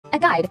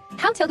Guide.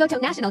 How to go to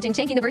National Chung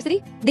Cheng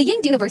University? The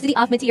Ying University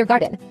of Meteor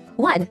Garden.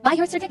 1. Buy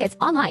your certificates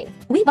online.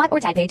 We bought or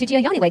Taipei to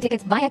Jiayoniwei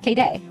tickets via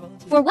K-Day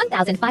for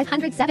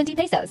 1,570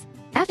 pesos.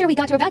 After we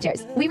got our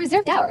vouchers, we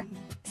reserved our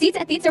seats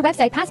at Theater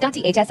website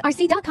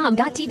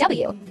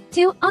pass.thsrc.com.tw.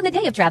 2. On the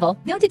day of travel,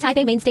 go to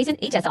Taipei Main Station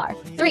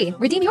HSR. 3.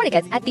 Redeem your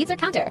tickets at Theater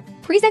counter.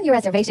 Present your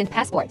reservation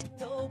passport.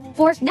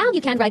 4. Now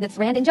you can ride the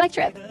Thrand Enjoy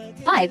trip.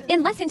 5.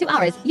 In less than 2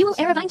 hours, you will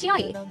arrive in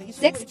Chiayi.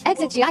 6.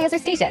 Exit Chiayi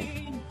Station.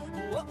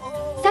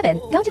 7.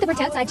 Go to the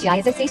outside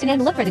Chiayi Station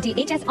and look for the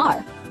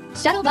THSR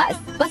shuttle bus.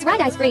 Bus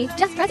ride is free,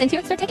 just present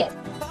your ticket.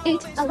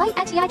 8. Alight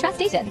at Chiayi Train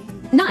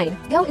Station. 9.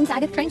 Go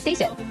inside the train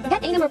station.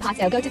 Get a number pass,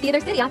 go to Theater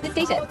City off the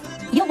station.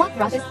 You'll walk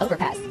across this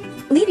overpass.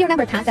 Leave your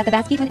number pass at the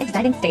Basketon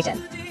exciting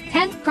station.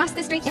 10. Cross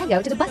the street and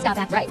go to the bus stop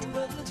at right.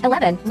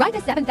 11. Ride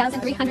the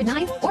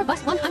 7309 or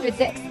bus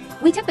 106.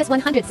 We took bus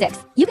 106.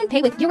 You can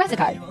pay with your Reza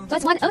card.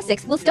 Bus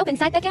 106 will stop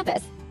inside the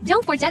campus.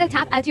 Don't forget to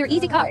tap out your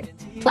Easy card.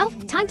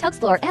 12. Time to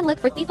explore and look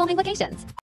for the following locations.